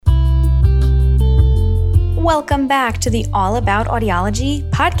Welcome back to the All About Audiology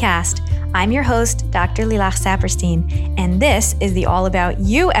podcast. I'm your host, Dr. Lilach Saperstein, and this is the All About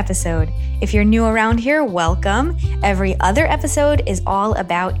You episode. If you're new around here, welcome. Every other episode is all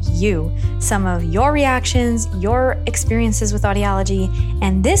about you, some of your reactions, your experiences with audiology,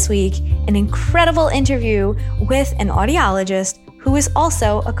 and this week, an incredible interview with an audiologist who is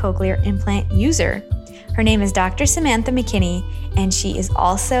also a cochlear implant user. Her name is Dr. Samantha McKinney, and she is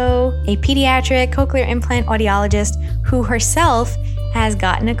also a pediatric cochlear implant audiologist who herself has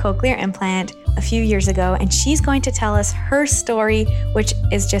gotten a cochlear implant a few years ago, and she's going to tell us her story, which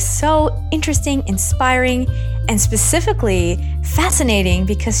is just so interesting, inspiring, and specifically fascinating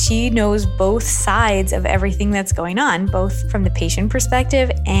because she knows both sides of everything that's going on, both from the patient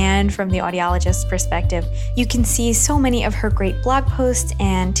perspective and from the audiologist's perspective. You can see so many of her great blog posts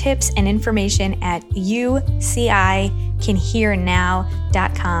and tips and information at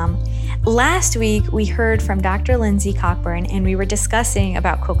ucicanhearnow.com. Last week, we heard from Dr. Lindsay Cockburn, and we were discussing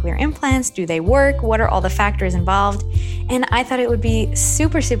about cochlear implants. Do they work? What are all the factors involved? And I thought it would be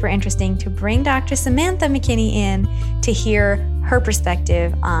super, super interesting to bring Dr. Samantha McKinney in to hear her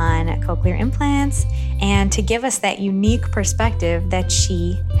perspective on cochlear implants and to give us that unique perspective that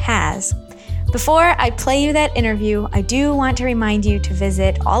she has. Before I play you that interview, I do want to remind you to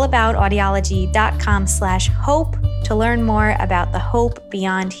visit allaboutaudiology.com/hope to learn more about the Hope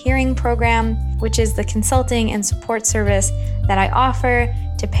Beyond Hearing program, which is the consulting and support service that I offer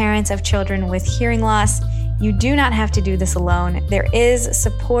to parents of children with hearing loss. You do not have to do this alone. There is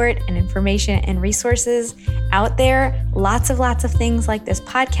support and information and resources out there, lots of things like this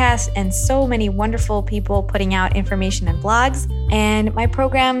podcast and so many wonderful people putting out information and blogs. And my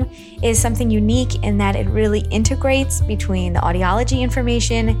program is something unique in that it really integrates between the audiology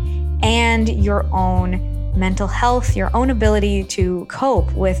information and your own mental health, your own ability to cope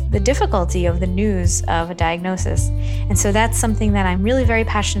with the difficulty of the news of a diagnosis. And so that's something that I'm really very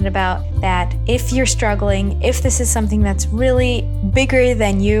passionate about, that if you're struggling, if this is something that's really bigger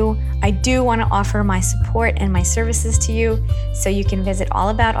than you, I do want to offer my support and my services to you. So you can visit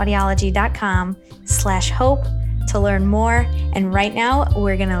allaboutaudiology.com/hope to learn more. And right now,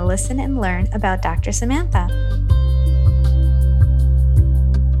 we're going to listen and learn about Dr. Samantha.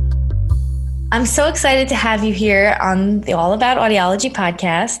 I'm so excited to have you here on the All About Audiology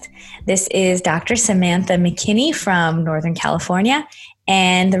podcast. This is Dr. Samantha McKinney from Northern California.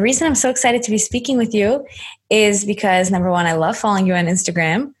 And the reason I'm so excited to be speaking with you is because, number one, I love following you on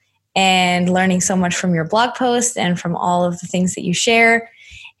Instagram and learning so much from your blog posts and from all of the things that you share.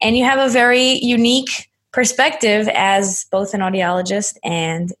 And you have a very unique perspective as both an audiologist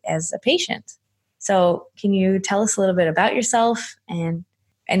and as a patient. So can you tell us a little bit about yourself and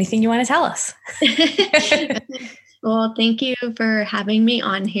anything you want to tell us? Well, thank you for having me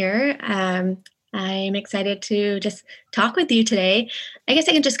on here. I'm excited to just talk with you today. I guess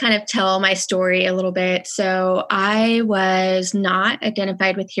I can just kind of tell my story a little bit. So I was not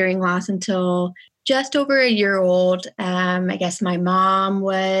identified with hearing loss until just over a year old. I guess my mom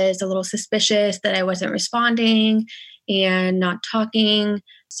was a little suspicious that I wasn't responding and not talking.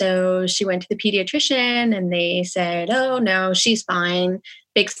 So she went to the pediatrician and they said, "Oh, no, she's fine.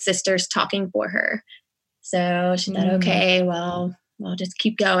 Big sister's talking for her." So she thought, okay, well, I'll just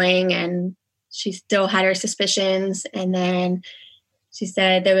keep going. And she still had her suspicions. And then she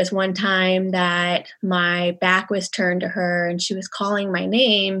said there was one time that my back was turned to her and she was calling my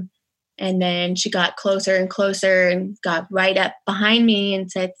name. And then she got closer and closer and got right up behind me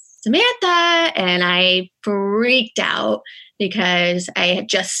and said, "Samantha." And I freaked out because I had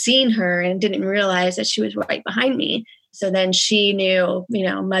just seen her and didn't realize that she was right behind me. So then she knew,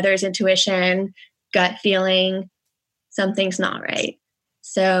 mother's intuition, gut feeling, something's not right.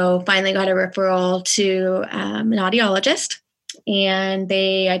 So finally got a referral to an audiologist, and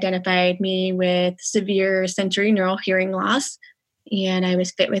they identified me with severe sensory neural hearing loss. And I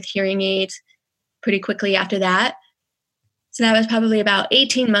was fit with hearing aids pretty quickly after that. So that was probably about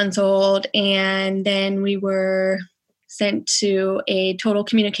 18 months old. And then we were sent to a total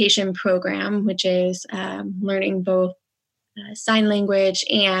communication program, which is learning both sign language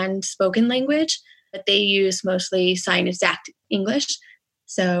and spoken language, but they use mostly sign exact English.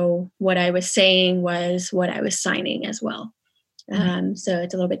 So what I was saying was what I was signing as well. So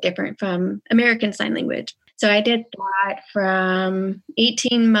it's a little bit different from American Sign Language. So I did that from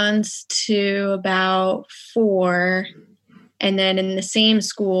 18 months to about 4. And then in the same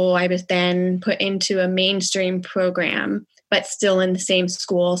school, I was then put into a mainstream program, but still in the same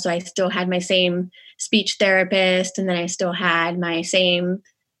school. So I still had my same speech therapist, and then I still had my same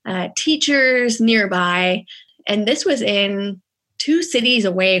teachers nearby. And this was in 2 cities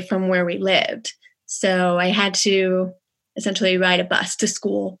away from where we lived. So I had to essentially ride a bus to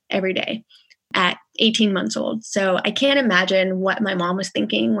school every day at 18 months old. So I can't imagine what my mom was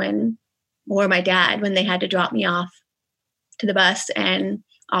thinking or my dad, when they had to drop me off to the bus, and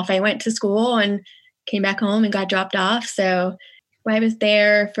off I went to school and came back home and got dropped off. So I was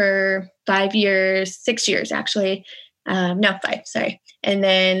there for 5 years, 6 years actually. No, 5, sorry. And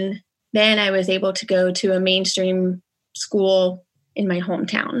then I was able to go to a mainstream school in my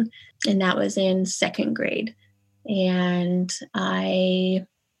hometown, and that was in 2nd grade. And I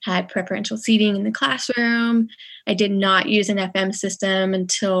had preferential seating in the classroom. I did not use an FM system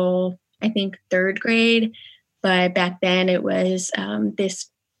until I think 3rd grade, but back then it was this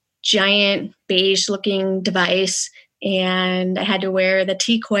giant beige looking device, and I had to wear the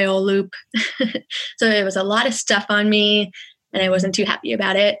T-coil loop. So it was a lot of stuff on me, and I wasn't too happy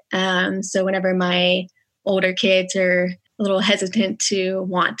about it. So whenever my older kids are a little hesitant to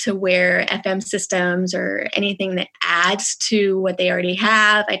want to wear FM systems or anything that adds to what they already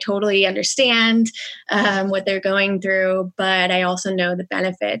have, I totally understand what they're going through, but I also know the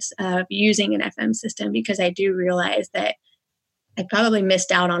benefits of using an FM system, because I do realize that I probably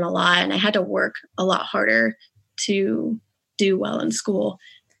missed out on a lot, and I had to work a lot harder to do well in school.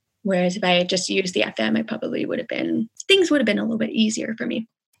 Whereas if I had just used the FM, things would have been a little bit easier for me.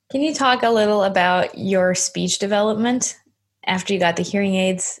 Can you talk a little about your speech development after you got the hearing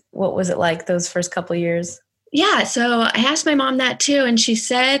aids? What was it like those first couple of years? Yeah, so I asked my mom that too, and she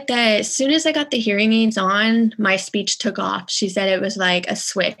said that as soon as I got the hearing aids on, my speech took off. She said it was like a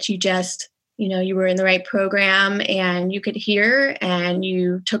switch. You were in the right program and you could hear, and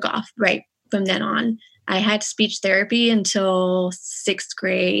you took off right from then on. I had speech therapy until 6th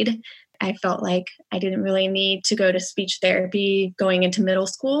grade. I felt like I didn't really need to go to speech therapy going into middle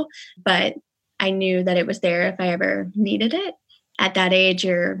school, but I knew that it was there if I ever needed it. At that age,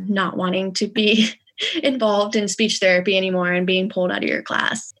 you're not wanting to be involved in speech therapy anymore and being pulled out of your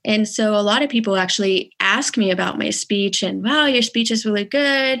class. And so a lot of people actually ask me about my speech and, wow, your speech is really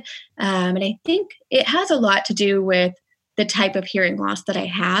good. And I think it has a lot to do with the type of hearing loss that I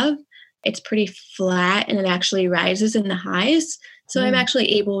have. It's pretty flat and it actually rises in the highs. So I'm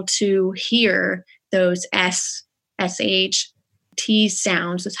actually able to hear those S, SH, T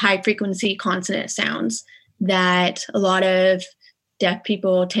sounds, those high frequency consonant sounds that a lot of deaf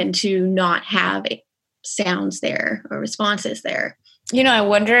people tend to not have sounds there or responses there. I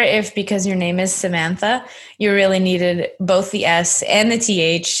wonder if because your name is Samantha, you really needed both the S and the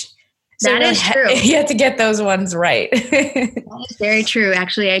TH. So that is true. You had to get those ones right. That is very true.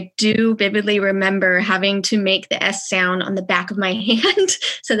 Actually, I do vividly remember having to make the S sound on the back of my hand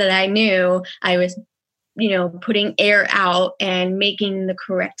so that I knew I was, putting air out and making the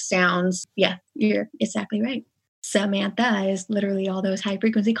correct sounds. Yeah, you're exactly right. Samantha is literally all those high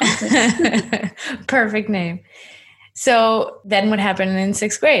frequency consonants. Perfect name. So then what happened in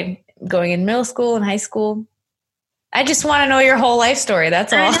 6th grade? Going in middle school and high school? I just want to know your whole life story.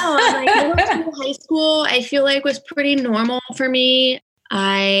 That's all. I know. Middle school, high school, I feel like was pretty normal for me.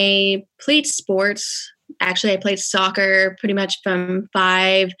 I played sports. Actually, I played soccer pretty much from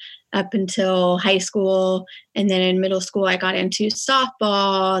 5 up until high school. And then in middle school, I got into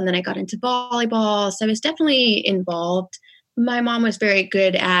softball, and then I got into volleyball. So I was definitely involved. My mom was very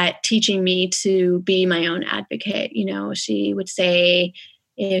good at teaching me to be my own advocate. She would say,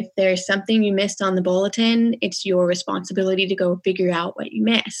 if there's something you missed on the bulletin, it's your responsibility to go figure out what you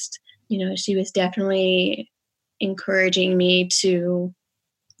missed. She was definitely encouraging me to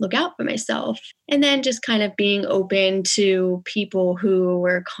look out for myself. And then just kind of being open to people who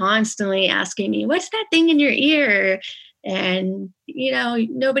were constantly asking me, what's that thing in your ear? And,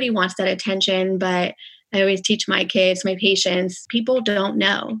 nobody wants that attention, but I always teach my kids, my patients, people don't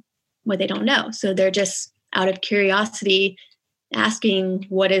know what they don't know. So they're just out of curiosity asking,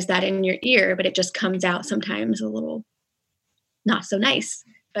 what is that in your ear? But it just comes out sometimes a little not so nice.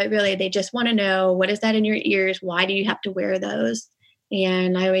 But really, they just want to know, what is that in your ears? Why do you have to wear those?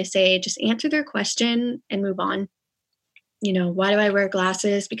 And I always say, just answer their question and move on. Why do I wear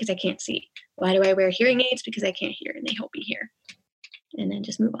glasses? Because I can't see. Why do I wear hearing aids? Because I can't hear and they help me hear. And then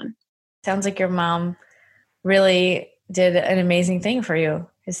just move on. Sounds like your mom really did an amazing thing for you.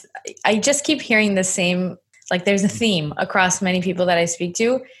 I just keep hearing the same, like there's a theme across many people that I speak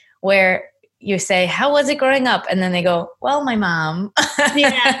to where you say, how was it growing up? And then they go, well, my mom.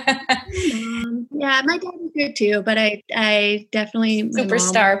 Yeah. Yeah, my dad was good too, but I definitely...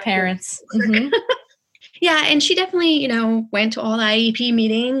 Superstar parents. Mm-hmm. Yeah, and she definitely, went to all the IEP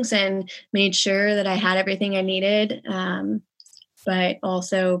meetings and made sure that I had everything I needed, but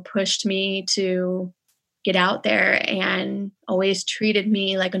also pushed me to get out there and always treated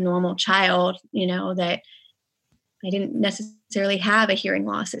me like a normal child, that I didn't necessarily have a hearing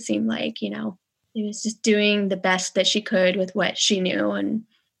loss. It seemed like, it was just doing the best that she could with what she knew. And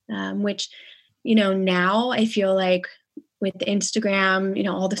which, now I feel like with Instagram,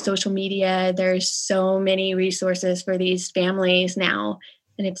 all the social media, there's so many resources for these families now.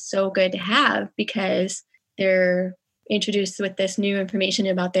 And it's so good to have because they're introduced with this new information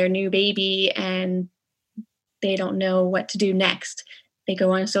about their new baby and they don't know what to do next. They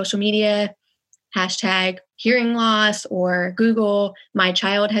go on social media, hashtag hearing loss, or Google, my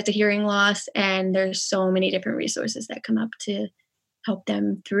child has a hearing loss. And there's so many different resources that come up to help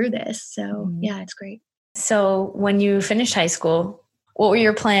them through this. So yeah, it's great. So when you finished high school, what were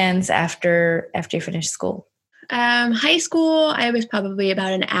your plans after you finished school? High school, I was probably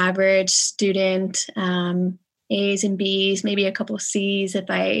about an average student, A's and B's, maybe a couple of C's if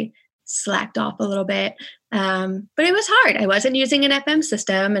I slacked off a little bit. But it was hard. I wasn't using an FM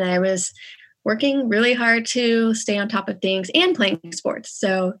system and I was working really hard to stay on top of things and playing sports.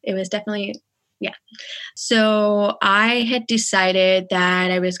 So it was definitely, yeah. So I had decided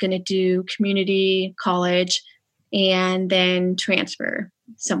that I was going to do community college and then transfer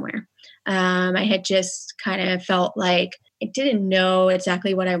somewhere. I had just kind of felt like I didn't know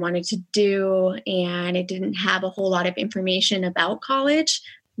exactly what I wanted to do, and I didn't have a whole lot of information about college.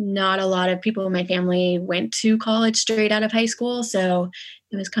 Not a lot of people in my family went to college straight out of high school, so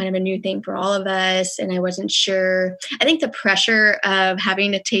it was kind of a new thing for all of us, and I wasn't sure. I think the pressure of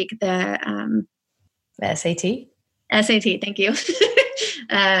having to take the SAT? SAT, thank you.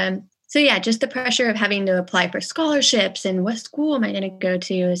 So yeah, just the pressure of having to apply for scholarships and what school am I going to go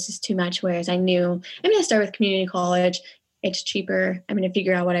to is just too much. Whereas I knew I'm going to start with community college. It's cheaper. I'm going to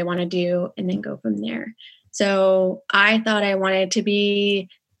figure out what I want to do and then go from there. So I thought I wanted to be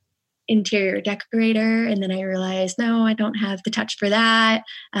interior decorator. And then I realized, no, I don't have the touch for that.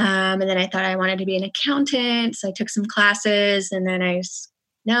 And then I thought I wanted to be an accountant. So I took some classes and then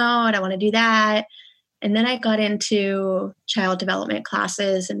no, I don't want to do that. And then I got into child development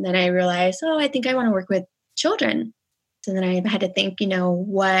classes, and then I realized, I think I want to work with children. So then I had to think,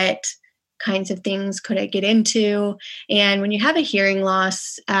 what kinds of things could I get into? And when you have a hearing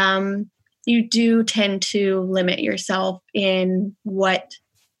loss, you do tend to limit yourself in what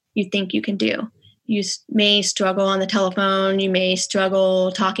you think you can do. You may struggle on the telephone. You may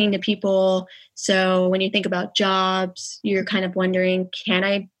struggle talking to people. So when you think about jobs, you're kind of wondering, can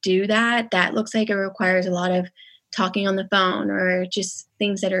I do that? That looks like it requires a lot of talking on the phone or just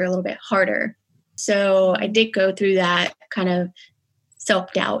things that are a little bit harder. So I did go through that kind of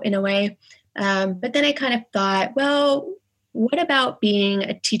self-doubt in a way. But then I kind of thought, well, what about being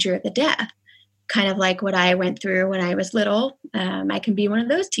a teacher of the deaf? Kind of like what I went through when I was little. I can be one of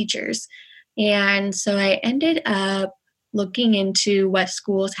those teachers. And so I ended up looking into what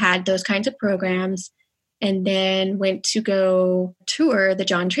schools had those kinds of programs and then went to go tour the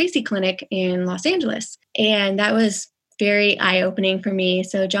John Tracy Clinic in Los Angeles. And that was very eye-opening for me.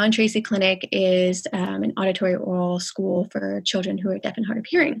 So John Tracy Clinic is an auditory oral school for children who are deaf and hard of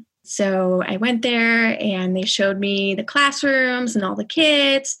hearing. So I went there and they showed me the classrooms and all the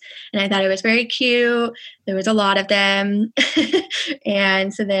kids. And I thought it was very cute. There was a lot of them.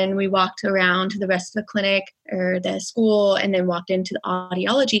 And so then we walked around to the rest of the clinic or the school and then walked into the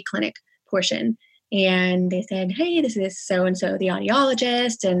audiology clinic portion. And they said, hey, this is so-and-so, the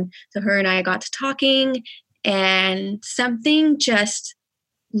audiologist. And so her and I got to talking and something just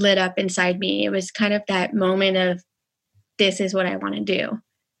lit up inside me. It was kind of that moment of, this is what I want to do.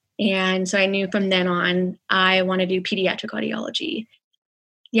 And so I knew from then on, I want to do pediatric audiology.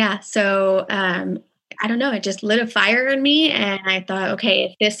 Yeah. So I don't know, it just lit a fire in me. And I thought, okay,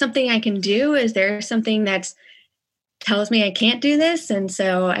 if there's something I can do, is there something that tells me I can't do this? And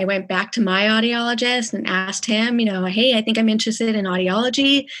so I went back to my audiologist and asked him, hey, I think I'm interested in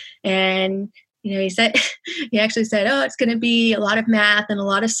audiology. And, he actually said, oh, it's going to be a lot of math and a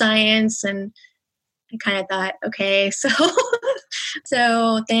lot of science. And I kind of thought, okay, so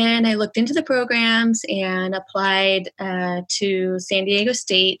then I looked into the programs and applied to San Diego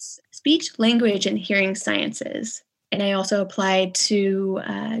State's Speech, Language, and Hearing Sciences. And I also applied to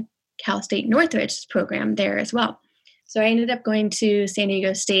Cal State Northridge's program there as well. So I ended up going to San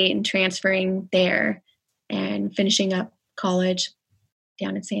Diego State and transferring there and finishing up college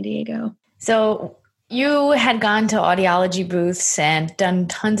down in San Diego. So you had gone to audiology booths and done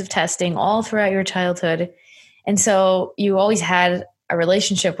tons of testing all throughout your childhood. And so you always had a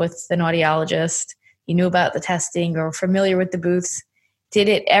relationship with an audiologist. You knew about the testing or were familiar with the booths. Did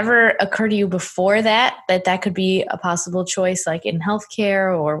it ever occur to you before that could be a possible choice, like in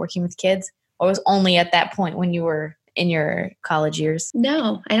healthcare or working with kids? or was only at that point when you were in your college years?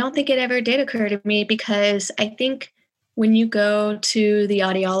 No, I don't think it ever did occur to me, because I think when you go to the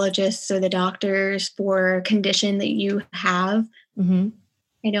audiologists or the doctors for a condition that you have, Mm-hmm.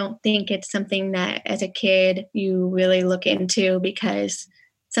 I don't think it's something that as a kid you really look into, because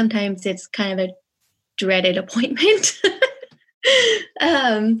sometimes it's kind of a dreaded appointment.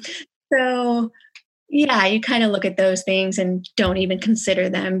 um, so, yeah, you kind of look at those things and don't even consider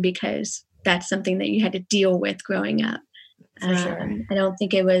them, because that's something that you had to deal with growing up. For sure. I don't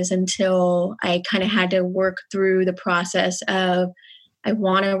think it was until I kind of had to work through the process of, I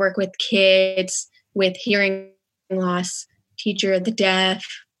want to work with kids with hearing loss, teacher of the deaf,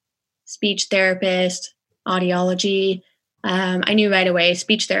 speech therapist, audiology. I knew right away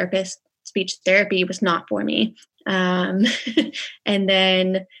speech therapy was not for me. Um, and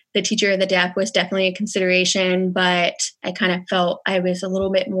then the teacher of the deaf was definitely a consideration, but I kind of felt I was a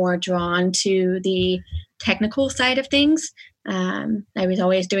little bit more drawn to the technical side of things. I was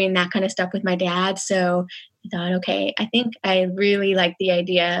always doing that kind of stuff with my dad. So I thought, okay, I think I really like the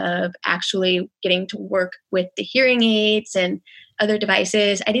idea of actually getting to work with the hearing aids and other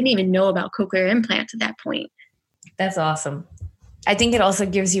devices. I didn't even know about cochlear implants at that point. That's awesome. I think it also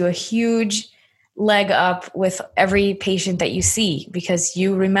gives you a huge leg up with every patient that you see, because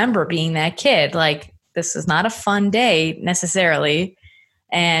you remember being that kid. Like, this is not a fun day necessarily.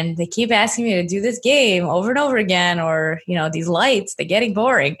 And they keep asking me to do this game over and over again, or, these lights, they're getting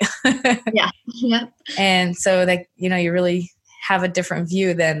boring. Yeah. Yeah. And so that, you really have a different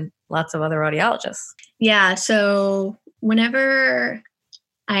view than lots of other audiologists. Yeah. So whenever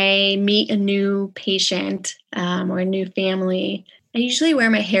I meet a new patient or a new family, I usually wear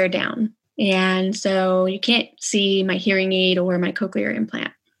my hair down. And so you can't see my hearing aid or my cochlear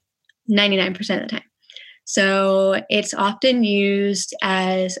implant 99% of the time. So it's often used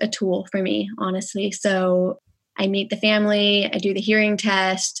as a tool for me, honestly. So I meet the family, I do the hearing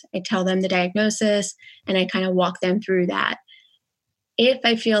test, I tell them the diagnosis, and I kind of walk them through that. If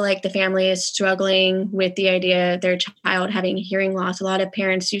I feel like the family is struggling with the idea of their child having hearing loss, a lot of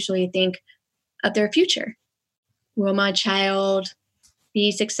parents usually think of their future. Will my child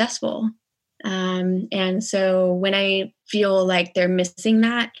be successful? And so when I feel like they're missing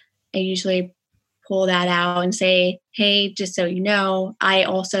that, I usually pull that out and say, hey, just so you know, I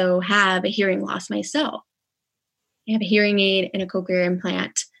also have a hearing loss myself. I have a hearing aid and a cochlear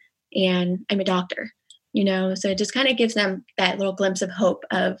implant, and I'm a doctor. So it just kind of gives them that little glimpse of hope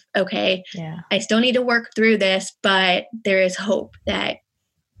of, okay, yeah, I still need to work through this, but there is hope that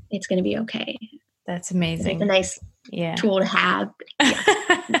it's going to be okay. That's amazing. It's a nice tool to have.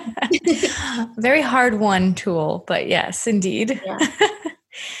 Yeah. Very hard one tool, but yes, indeed. Yeah.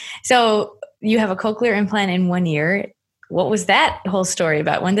 So you have a cochlear implant in 1 year. What was that whole story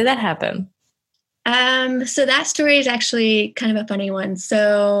about? When did that happen? So that story is actually kind of a funny one.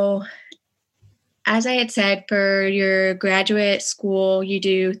 So as I had said, for your graduate school, you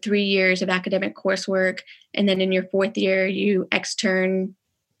do 3 years of academic coursework. And then in your 4th year, you extern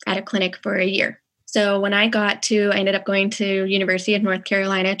at a clinic for a year. So when I ended up going to University of North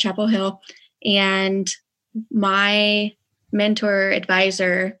Carolina, Chapel Hill, and my mentor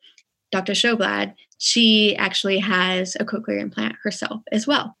advisor, Dr. Schoblad, she actually has a cochlear implant herself as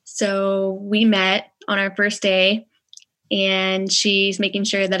well. So we met on our first day, and she's making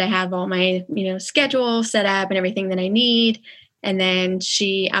sure that I have all my, schedule set up and everything that I need. And then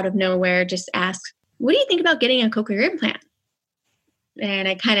she, out of nowhere, just asked, what do you think about getting a cochlear implant? And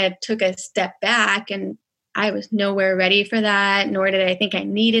I kind of took a step back, and I was nowhere ready for that, nor did I think I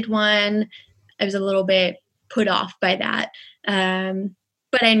needed one. I was a little bit put off by that.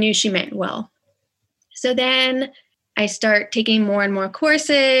 But I knew she meant well. So then I start taking more and more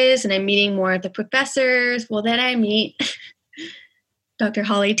courses, and I'm meeting more of the professors. Well, then I meet Dr.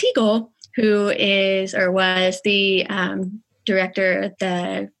 Holly Teagle, who was the director of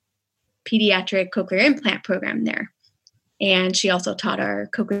the pediatric cochlear implant program there. And she also taught our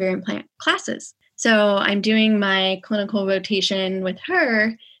cochlear implant classes. So I'm doing my clinical rotation with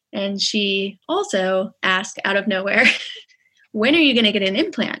her, and she also asked out of nowhere, when are you going to get an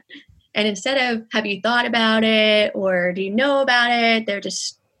implant? And instead of, have you thought about it, or do you know about it? They're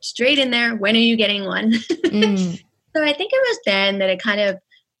just straight in there. When are you getting one? So I think it was then that it kind of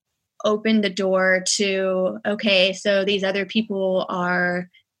opened the door to, okay, so these other people are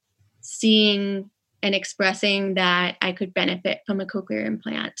seeing and expressing that I could benefit from a cochlear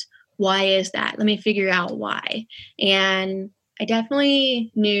implant. Why is that? Let me figure out why. And I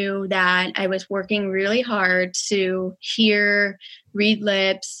definitely knew that I was working really hard to hear, read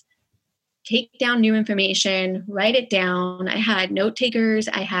lips, take down new information, write it down. I had note takers.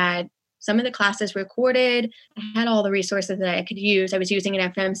 I had some of the classes recorded. I had all the resources that I could use. I was using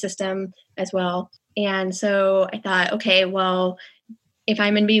an FM system as well. And so I thought, okay, well, if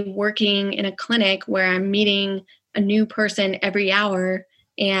I'm going to be working in a clinic where I'm meeting a new person every hour,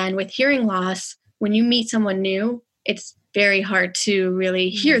 and with hearing loss, when you meet someone new, it's very hard to really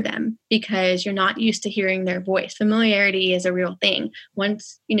hear them because you're not used to hearing their voice. Familiarity is a real thing.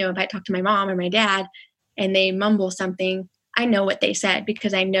 Once, if I talk to my mom or my dad and they mumble something, I know what they said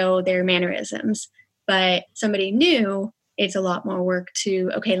because I know their mannerisms. But somebody new, it's a lot more work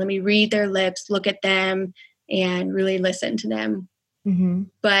to, okay, let me read their lips, look at them, and really listen to them. Mm-hmm.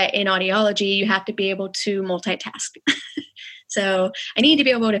 But in audiology, you have to be able to multitask. So I need to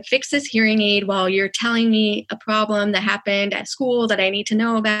be able to fix this hearing aid while you're telling me a problem that happened at school that I need to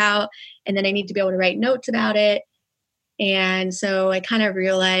know about. And then I need to be able to write notes about it. And so I kind of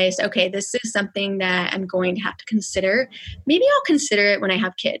realized, okay, this is something that I'm going to have to consider. Maybe I'll consider it when I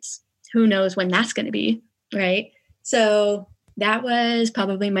have kids. Who knows when that's going to be, right? So that was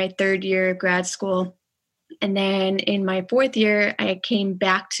probably my third year of grad school. And then in my fourth year, I came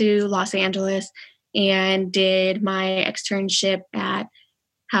back to Los Angeles and did my externship at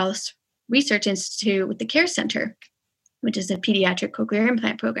House Research Institute with the CARE Center, which is a pediatric cochlear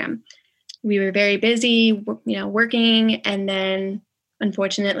implant program. We were very busy, working, and then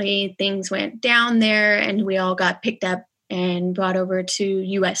unfortunately things went down there and we all got picked up and brought over to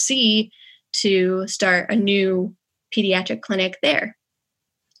USC to start a new pediatric clinic there.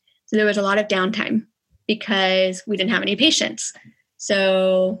 So there was a lot of downtime because we didn't have any patients.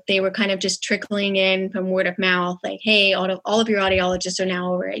 So they were kind of just trickling in from word of mouth, like, hey, all of your audiologists are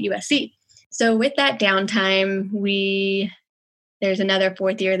now over at USC. So with that downtime, there's another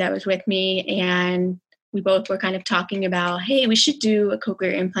fourth year that was with me, and we both were kind of talking about, hey, we should do a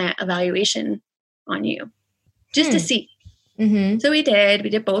cochlear implant evaluation on you just to see. Mm-hmm. So we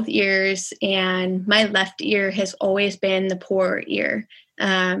did both ears, and my left ear has always been the poorer ear.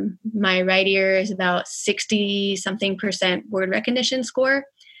 My right ear is about 60-something% word recognition score.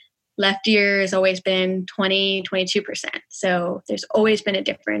 Left ear has always been 22%. So there's always been a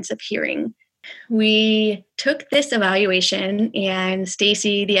difference of hearing. We took this evaluation and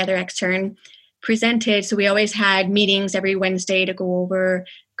Stacy, the other extern, presented. So we always had meetings every Wednesday to go over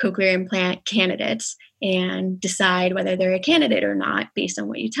cochlear implant candidates and decide whether they're a candidate or not based on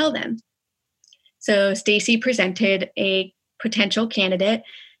what you tell them. So Stacy presented a potential candidate,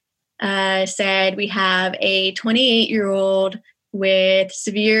 said we have a 28-year-old with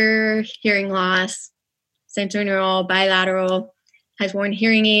severe hearing loss, sensorineural, bilateral, has worn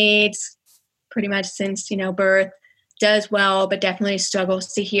hearing aids pretty much since, birth, does well, but definitely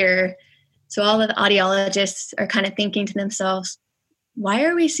struggles to hear. So all of the audiologists are kind of thinking to themselves, why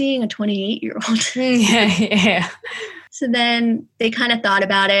are we seeing a 28-year-old? Yeah. So then they kind of thought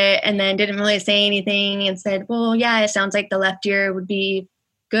about it and then didn't really say anything and said, well, yeah, it sounds like the left ear would be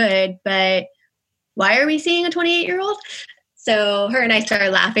good, but why are we seeing a 28-year-old? So her and I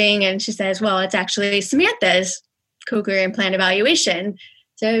started laughing and she says, well, it's actually Samantha's cochlear implant evaluation.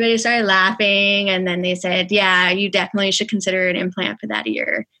 So everybody started laughing and then they said, yeah, you definitely should consider an implant for that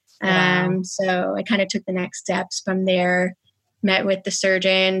ear. Wow. So I kind of took the next steps from there, met with the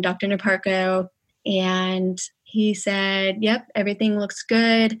surgeon, Dr. Naparko, and he said, yep, everything looks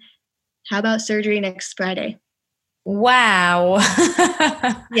good. How about surgery next Friday? Wow.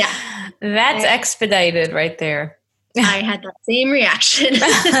 Yeah. That's expedited right there. I had that same reaction.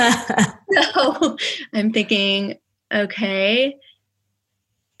 So I'm thinking, okay.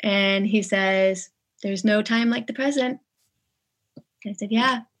 And he says, there's no time like the present. I said,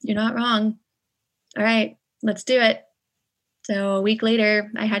 yeah, you're not wrong. All right, let's do it. So a week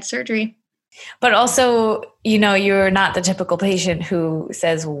later, I had surgery. But also, you're not the typical patient who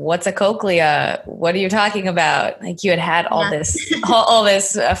says, what's a cochlea? What are you talking about? Like you had all this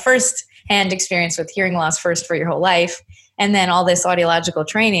first-hand experience with hearing loss first for your whole life, and then all this audiological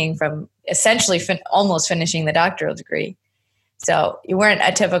training from essentially almost finishing the doctoral degree. So you weren't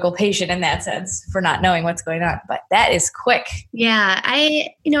a typical patient in that sense for not knowing what's going on, but that is quick. Yeah,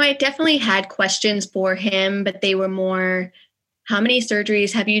 I definitely had questions for him, but they were more, how many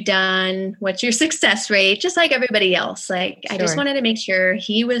surgeries have you done? What's your success rate? Just like everybody else. Like, sure. I just wanted to make sure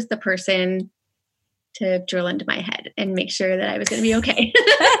he was the person to drill into my head and make sure that I was going to be okay.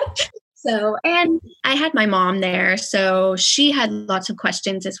 So, and I had my mom there, so she had lots of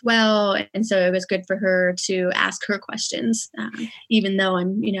questions as well. And so it was good for her to ask her questions. Even though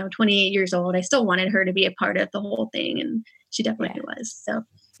I'm, 28 years old, I still wanted her to be a part of the whole thing. And she definitely was. So,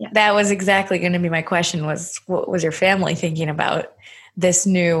 yeah. That was exactly going to be my question was, what was your family thinking about this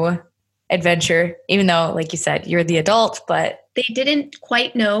new adventure? Even though, like you said, you're the adult, but they didn't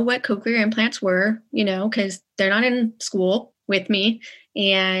quite know what cochlear implants were, because they're not in school with me.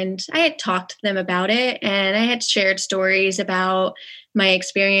 And I had talked to them about it, and I had shared stories about my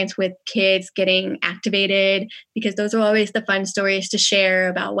experience with kids getting activated, because those are always the fun stories to share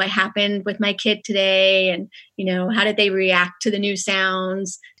about what happened with my kid today. And, how did they react to the new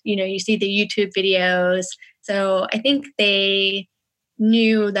sounds? You see the YouTube videos. So I think they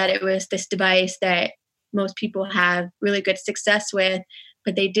knew that it was this device that most people have really good success with,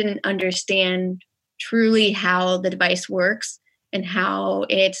 but they didn't understand truly how the device works and how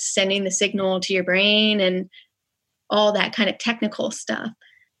it's sending the signal to your brain and all that kind of technical stuff.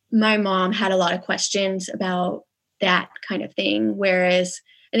 My mom had a lot of questions about that kind of thing, whereas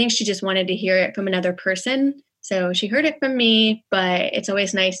I think she just wanted to hear it from another person. So she heard it from me, but it's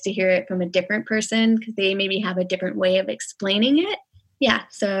always nice to hear it from a different person because they maybe have a different way of explaining it. Yeah,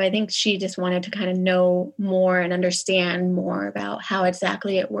 so I think she just wanted to kind of know more and understand more about how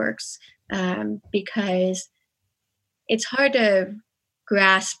exactly it works, because it's hard to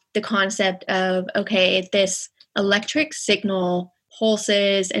grasp the concept of, okay, this electric signal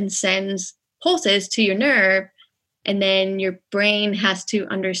pulses and sends pulses to your nerve, and then your brain has to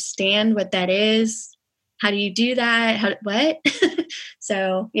understand what that is. How do you do that? What?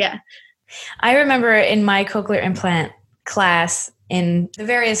 So, yeah. I remember in my cochlear implant class, in the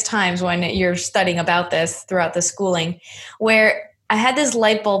various times when you're studying about this throughout the schooling, where I had this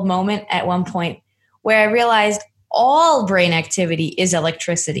light bulb moment at one point where I realized all brain activity is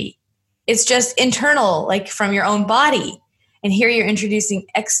electricity. It's just internal, like from your own body. And here you're introducing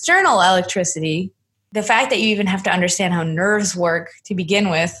external electricity. The fact that you even have to understand how nerves work to begin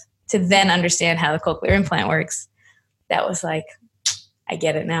with, to then understand how the cochlear implant works, that was like, I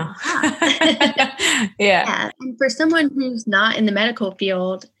get it now. Yeah. And for someone who's not in the medical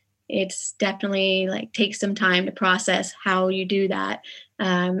field, it's definitely like takes some time to process how you do that.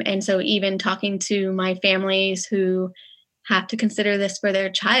 And so even talking to my families who have to consider this for their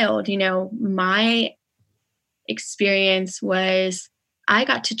child, my experience was I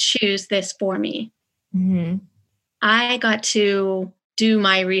got to choose this for me. Mm-hmm. I got to do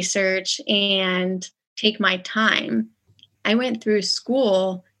my research and take my time. I went through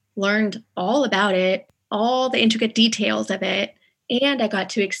school, learned all about it, all the intricate details of it, and I got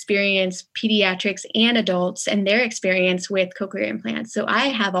to experience pediatrics and adults and their experience with cochlear implants. So I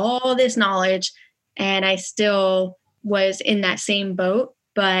have all this knowledge, and I still was in that same boat.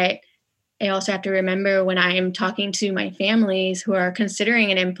 But I also have to remember when I am talking to my families who are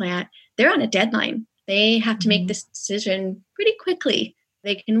considering an implant, they're on a deadline. They have to make this decision pretty quickly.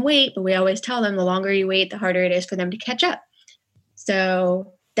 They can wait, but we always tell them the longer you wait, the harder it is for them to catch up.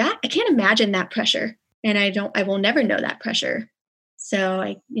 So that I can't imagine that pressure. And I will never know that pressure. So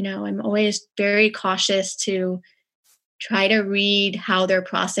I'm always very cautious to try to read how they're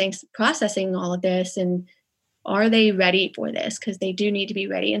processing all of this, and are they ready for this? Because they do need to be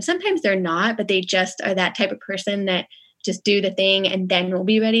ready. And sometimes they're not, but they just are that type of person that just do the thing and then we'll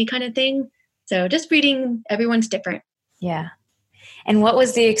be ready kind of thing. So just reading, everyone's different. Yeah. And what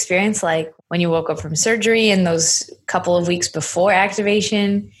was the experience like when you woke up from surgery and those couple of weeks before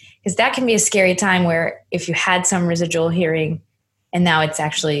activation? Because that can be a scary time where if you had some residual hearing and now it's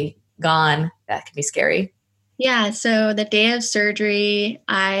actually gone, that can be scary. Yeah. So the day of surgery,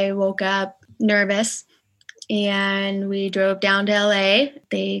 I woke up nervous and we drove down to LA.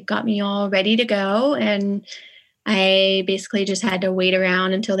 They got me all ready to go. And I basically just had to wait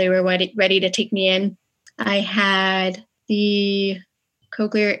around until they were ready to take me in. I had the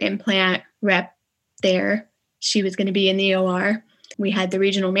cochlear implant rep there. She was going to be in the OR. We had the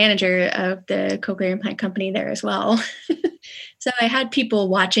regional manager of the cochlear implant company there as well. So I had people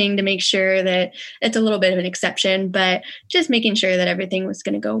watching to make sure that it's a little bit of an exception, but just making sure that everything was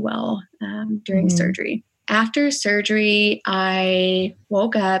going to go well during surgery. After surgery, I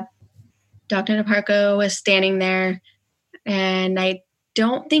woke up. Dr. Naparko was standing there, and I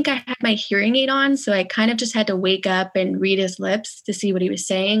don't think I had my hearing aid on, so I kind of just had to wake up and read his lips to see what he was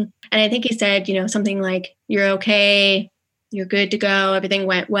saying. And I think he said, something like, "You're okay, you're good to go, everything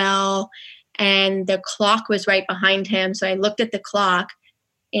went well." And the clock was right behind him, so I looked at the clock,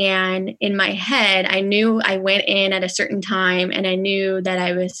 and in my head, I knew I went in at a certain time, and I knew that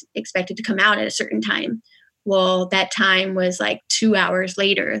I was expected to come out at a certain time. Well, that time was like 2 hours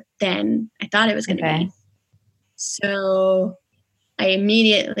later than I thought it was going to be. So I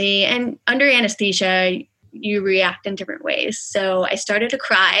immediately, and under anesthesia, you react in different ways. So I started to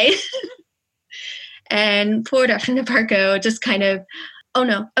cry. And poor Dr. Naparko just kind of, "Oh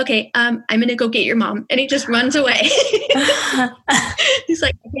no, okay, I'm going to go get your mom." And he just runs away. He's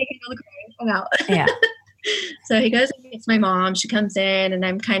like, "Okay, I'm out." Yeah. So he goes and meets my mom. She comes in and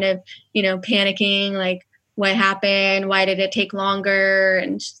I'm kind of, panicking, like, what happened? Why did it take longer?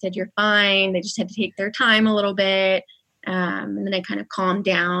 And she said, you're fine. They just had to take their time a little bit. And then I kind of calmed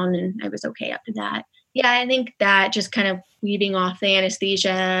down and I was okay after that. Yeah, I think that just kind of weaving off the anesthesia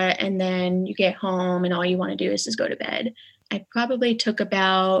and then you get home and all you want to do is just go to bed. I probably took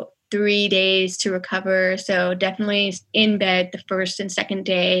about 3 days to recover. So definitely in bed the first and second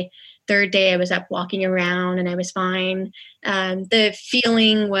day. Third day I was up walking around and I was fine. The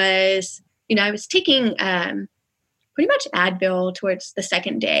feeling was, I was taking pretty much Advil towards the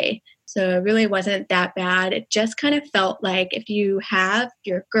second day. So it really wasn't that bad. It just kind of felt like if you have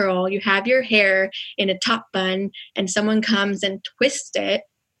your hair in a top bun and someone comes and twists it,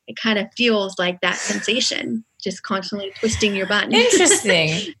 it kind of feels like that sensation, just constantly twisting your bun.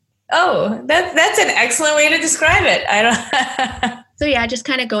 Interesting. Oh, that's an excellent way to describe it. I don't. So yeah, just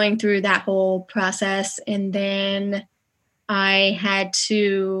kind of going through that whole process. And then I had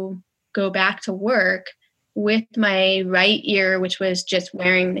to go back to work with my right ear, which was just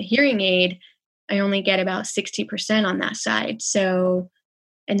wearing the hearing aid. I only get about 60% on that side. So,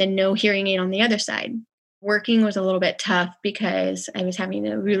 and then no hearing aid on the other side. Working was a little bit tough because I was having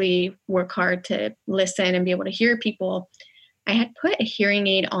to really work hard to listen and be able to hear people. I had put a hearing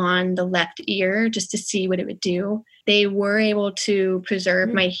aid on the left ear just to see what it would do. They were able to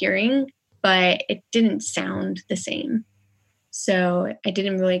preserve my hearing, but it didn't sound the same. So I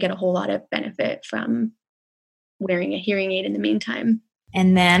didn't really get a whole lot of benefit from wearing a hearing aid in the meantime.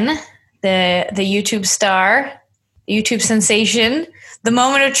 And then the YouTube star, YouTube sensation, the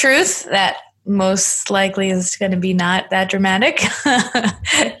moment of truth that most likely is going to be not that dramatic.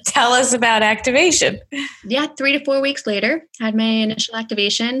 Tell us about activation. Yeah, 3 to 4 weeks later, had my initial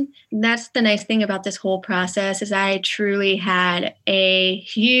activation. That's the nice thing about this whole process is I truly had a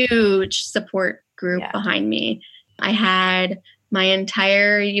huge support group behind me. I had my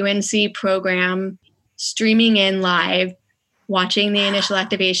entire UNC program streaming in live, watching the initial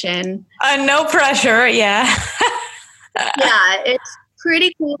activation. No pressure, yeah. Yeah, it's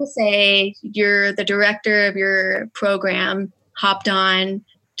pretty cool to say you're the director of your program hopped on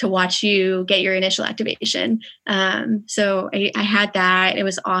to watch you get your initial activation. So I had that. It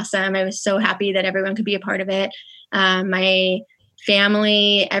was awesome. I was so happy that everyone could be a part of it. My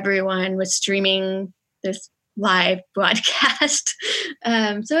family, everyone was streaming this live broadcast.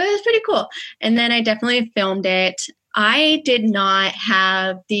 So it was pretty cool. And then I definitely filmed it. I did not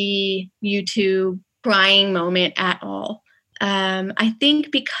have the YouTube crying moment at all. I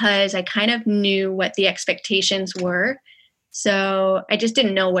think because I kind of knew what the expectations were. So I just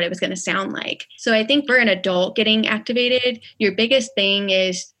didn't know what it was going to sound like. So I think for an adult getting activated, your biggest thing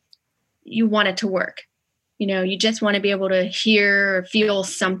is you want it to work. You just want to be able to hear or feel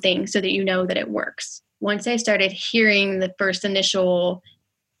something so that you know that it works. Once I started hearing the first initial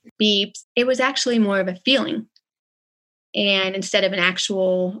beeps, it was actually more of a feeling. And instead of an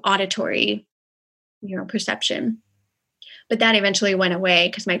actual auditory, perception. But that eventually went away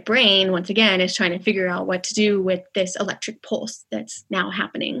because my brain, once again, is trying to figure out what to do with this electric pulse that's now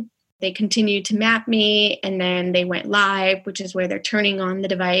happening. They continued to map me and then they went live, which is where they're turning on the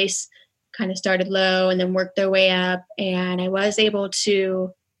device, kind of started low and then worked their way up. And I was able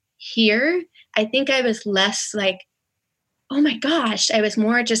to hear. I think I was less like, oh my gosh, I was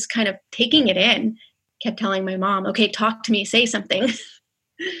more just kind of taking it in, kept telling my mom, okay, talk to me, say something.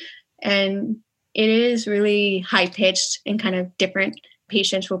 And it is really high-pitched and kind of different.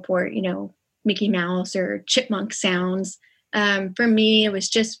 Patients report, Mickey Mouse or chipmunk sounds. For me, it was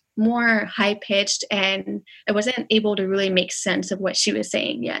just more high-pitched and I wasn't able to really make sense of what she was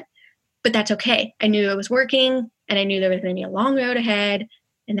saying yet. But that's okay. I knew it was working and I knew there was going to be a long road ahead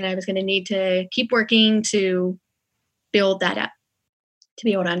and that I was going to need to keep working to build that up, to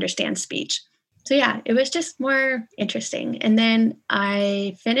be able to understand speech. So yeah, it was just more interesting. And then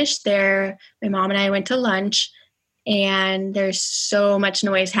I finished there. My mom and I went to lunch and there's so much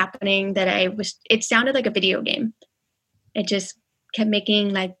noise happening that it sounded like a video game. It just kept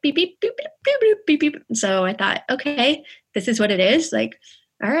making like beep, beep, beep, beep, beep, beep, beep. So I thought, okay, this is what it is. Like,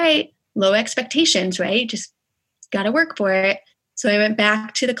 all right, low expectations, right? Just got to work for it. So I went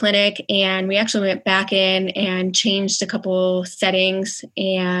back to the clinic and we actually went back in and changed a couple settings.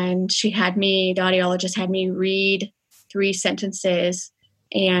 And the audiologist had me read 3 sentences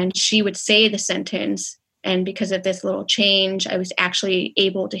and she would say the sentence. And because of this little change, I was actually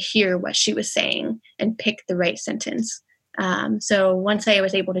able to hear what she was saying and pick the right sentence. So once I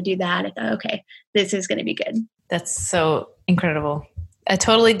was able to do that, I thought, okay, this is going to be good. That's so incredible. A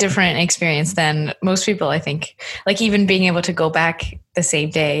totally different experience than most people, I think. Like even being able to go back the same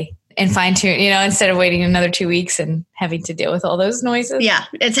day And fine tune, instead of waiting another 2 weeks and having to deal with all those noises. Yeah,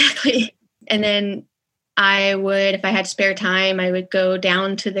 exactly. And then I would, if I had spare time, I would go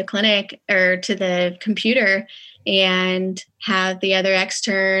down to the clinic or to the computer and have the other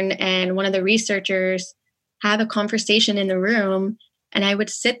extern and one of the researchers have a conversation in the room. And I would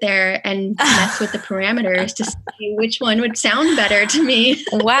sit there and mess with the parameters to see which one would sound better to me.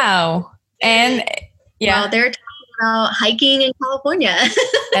 Wow. And yeah. Well, they're talking about hiking in California.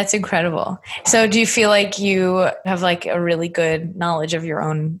 That's incredible. So do you feel like you have like a really good knowledge of your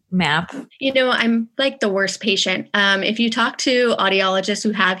own map? I'm like the worst patient. If you talk to audiologists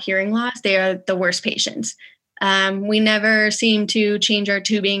who have hearing loss, they are the worst patients. We never seem to change our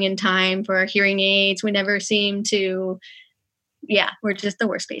tubing in time for our hearing aids. We never seem to, we're just the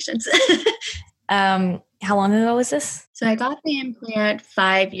worst patients. How long ago was this? So I got the implant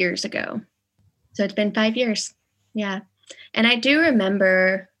 5 years ago. So it's been 5 years. Yeah. And I do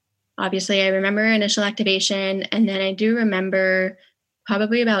remember, obviously, I remember initial activation. And then I do remember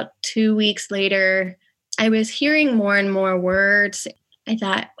probably about 2 weeks later, I was hearing more and more words. I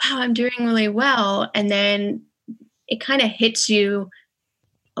thought, wow, I'm doing really well. And then it kind of hits you,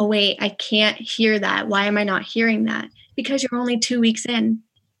 oh, wait, I can't hear that. Why am I not hearing that? Because you're only 2 weeks in.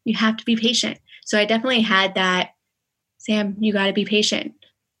 You have to be patient. So I definitely had that, Sam, you got to be patient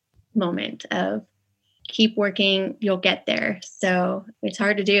moment of keep working, you'll get there. So it's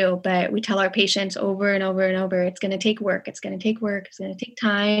hard to do, but we tell our patients over and over and over, it's going to take work. It's going to take work. It's going to take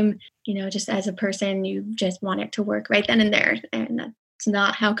time. Just as a person, you just want it to work right then and there. And that's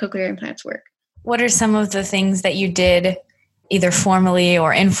not how cochlear implants work. What are some of the things that you did either formally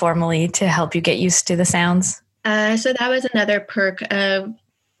or informally to help you get used to the sounds? So that was another perk of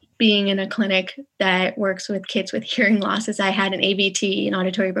being in a clinic that works with kids with hearing loss is I had an AVT, an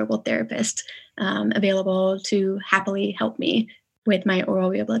auditory verbal therapist, available to happily help me with my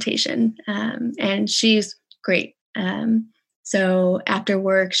oral rehabilitation. And she's great. So after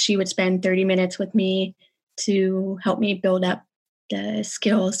work, she would spend 30 minutes with me to help me build up the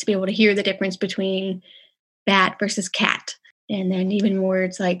skills to be able to hear the difference between bat versus cat. And then even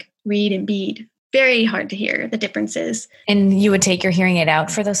words like read and bead. Very hard to hear the differences. And you would take your hearing aid out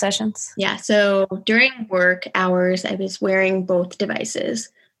for those sessions? Yeah. So during work hours, I was wearing both devices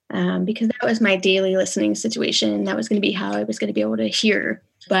because that was my daily listening situation. That was going to be how I was going to be able to hear.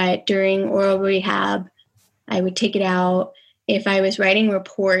 But during oral rehab, I would take it out. If I was writing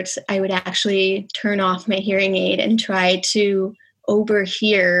reports, I would actually turn off my hearing aid and try to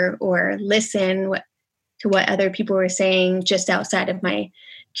overhear or listen to what other people were saying just outside of my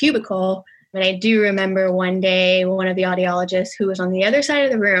cubicle. And I do remember one day, one of the audiologists who was on the other side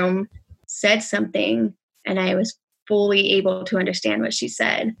of the room said something, and I was fully able to understand what she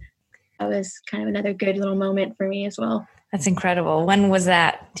said. That was kind of another good little moment for me as well. That's incredible. When was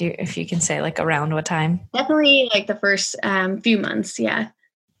that? If you can say, like, around what time? Definitely like the first few months, yeah.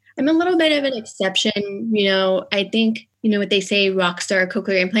 I'm a little bit of an exception. I think, what they say, rock star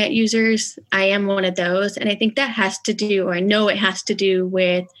cochlear implant users. I am one of those. And I think that has to do, or I know it has to do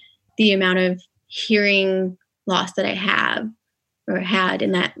with the amount of hearing loss that I have or had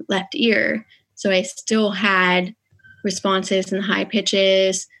in that left ear. So I still had responses in high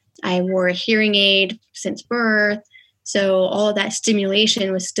pitches. I wore a hearing aid since birth. So all of that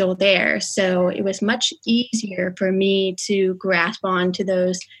stimulation was still there. So it was much easier for me to grasp onto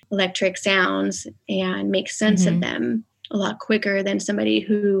those electric sounds and make sense of them a lot quicker than somebody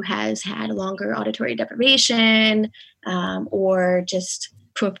who has had a longer auditory deprivation or just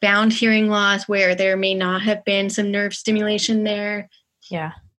profound hearing loss where there may not have been some nerve stimulation there.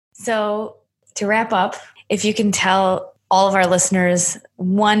 Yeah. So to wrap up, if you can tell all of our listeners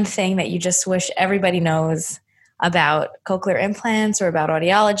one thing that you just wish everybody knows about cochlear implants or about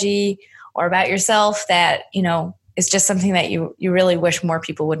audiology or about yourself that, is just something that you really wish more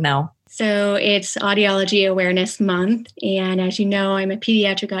people would know. So it's Audiology Awareness Month. And as you know, I'm a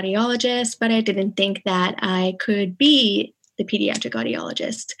pediatric audiologist, but I didn't think that I could be the pediatric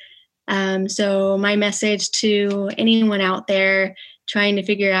audiologist. So my message to anyone out there trying to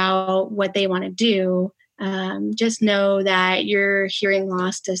figure out what they want to do, just know that your hearing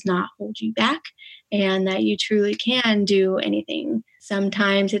loss does not hold you back and that you truly can do anything.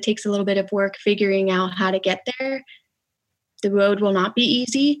 Sometimes it takes a little bit of work figuring out how to get there. The road will not be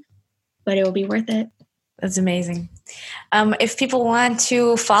easy, but it will be worth it. That's amazing. If people want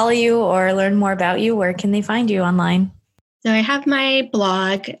to follow you or learn more about you, where can they find you online? So I have my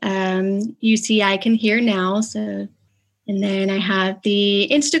blog, UCI Can Hear Now. And then I have the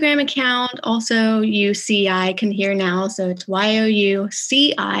Instagram account, also UCI Can Hear Now. So it's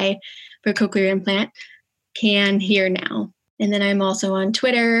YOUCI for cochlear implant, Can Hear Now. And then I'm also on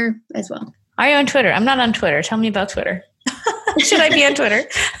Twitter as well. Are you on Twitter? I'm not on Twitter. Tell me about Twitter. Should I be on Twitter?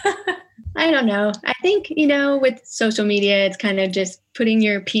 I don't know. I think, with social media, it's kind of just putting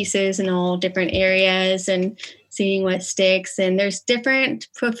your pieces in all different areas and seeing what sticks. And there's different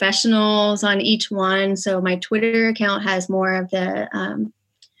professionals on each one. So my Twitter account has more of the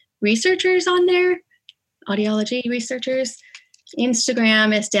researchers on there, audiology researchers.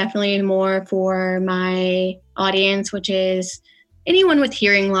 Instagram is definitely more for my audience, which is anyone with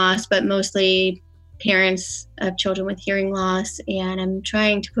hearing loss, but mostly parents of children with hearing loss. And I'm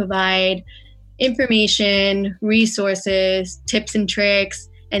trying to provide information, resources, tips and tricks,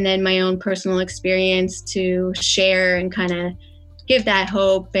 and then my own personal experience to share and kind of give that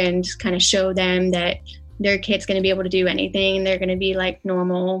hope and kind of show them that their kid's going to be able to do anything and they're going to be like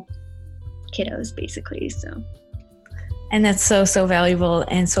normal kiddos, basically. So. And that's so, so valuable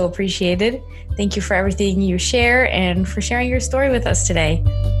and so appreciated. Thank you for everything you share and for sharing your story with us today.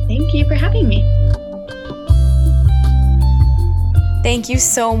 Thank you for having me. Thank you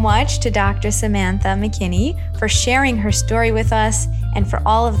so much to Dr. Samantha McKinney for sharing her story with us and for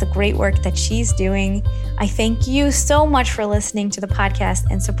all of the great work that she's doing. I thank you so much for listening to the podcast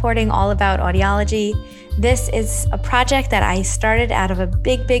and supporting All About Audiology. This is a project that I started out of a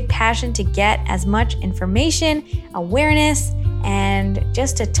big, big passion to get as much information, awareness, and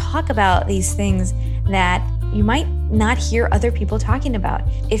just to talk about these things that you might not hear other people talking about.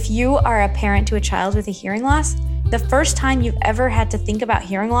 If you are a parent to a child with a hearing loss, the first time you've ever had to think about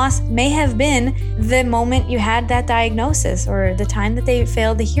hearing loss may have been the moment you had that diagnosis or the time that they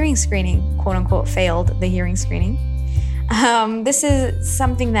failed the hearing screening, quote unquote, failed the hearing screening. This is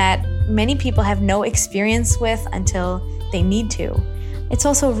something that many people have no experience with until they need to. It's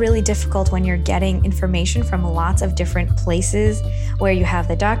also really difficult when you're getting information from lots of different places where you have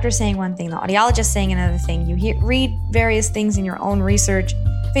the doctor saying one thing, the audiologist saying another thing. You read various things in your own research,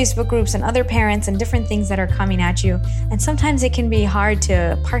 Facebook groups and other parents and different things that are coming at you. And sometimes it can be hard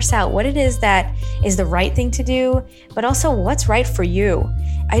to parse out what it is that is the right thing to do, but also what's right for you.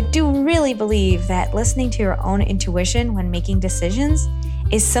 I do really believe that listening to your own intuition when making decisions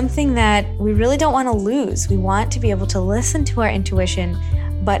is something that we really don't want to lose. We want to be able to listen to our intuition,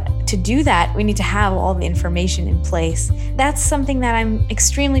 but to do that, we need to have all the information in place. That's something that I'm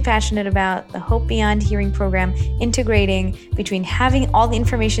extremely passionate about, the Hope Beyond Hearing program, integrating between having all the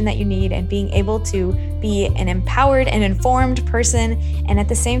information that you need and being able to be an empowered and informed person, and at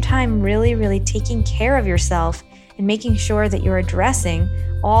the same time, really, really taking care of yourself and making sure that you're addressing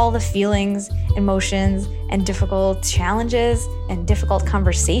all the feelings, emotions, and difficult challenges and difficult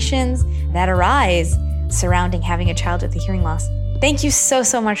conversations that arise surrounding having a child with a hearing loss. Thank you so,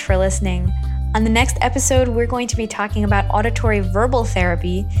 so much for listening. On the next episode, we're going to be talking about auditory verbal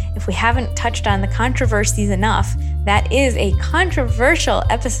therapy. If we haven't touched on the controversies enough, that is a controversial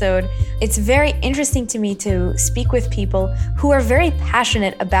episode. It's very interesting to me to speak with people who are very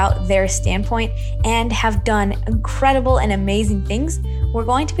passionate about their standpoint and have done incredible and amazing things. We're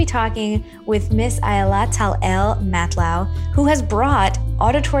going to be talking with Miss Ayala Tal-El Matlau, who has brought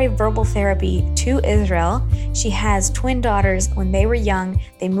auditory verbal therapy to Israel. She has twin daughters. When they were young,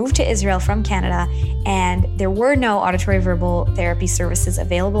 they moved to Israel from Canada, and there were no auditory verbal therapy services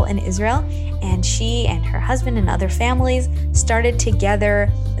available in Israel. And she and her husband and other families started together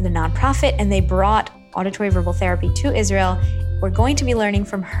the nonprofit, and they brought auditory verbal therapy to Israel. We're going to be learning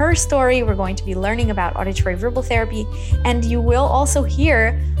from her story. We're going to be learning about auditory verbal therapy. And you will also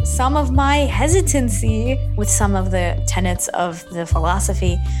hear some of my hesitancy with some of the tenets of the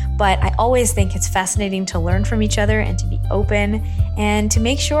philosophy. But I always think it's fascinating to learn from each other and to be open and to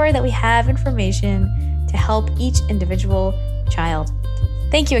make sure that we have information to help each individual child.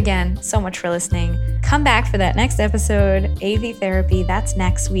 Thank you again so much for listening. Come back for that next episode, AV Therapy. That's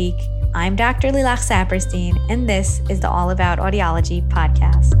next week. I'm Dr. Lilach Saperstein, and this is the All About Audiology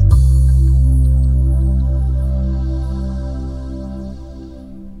podcast.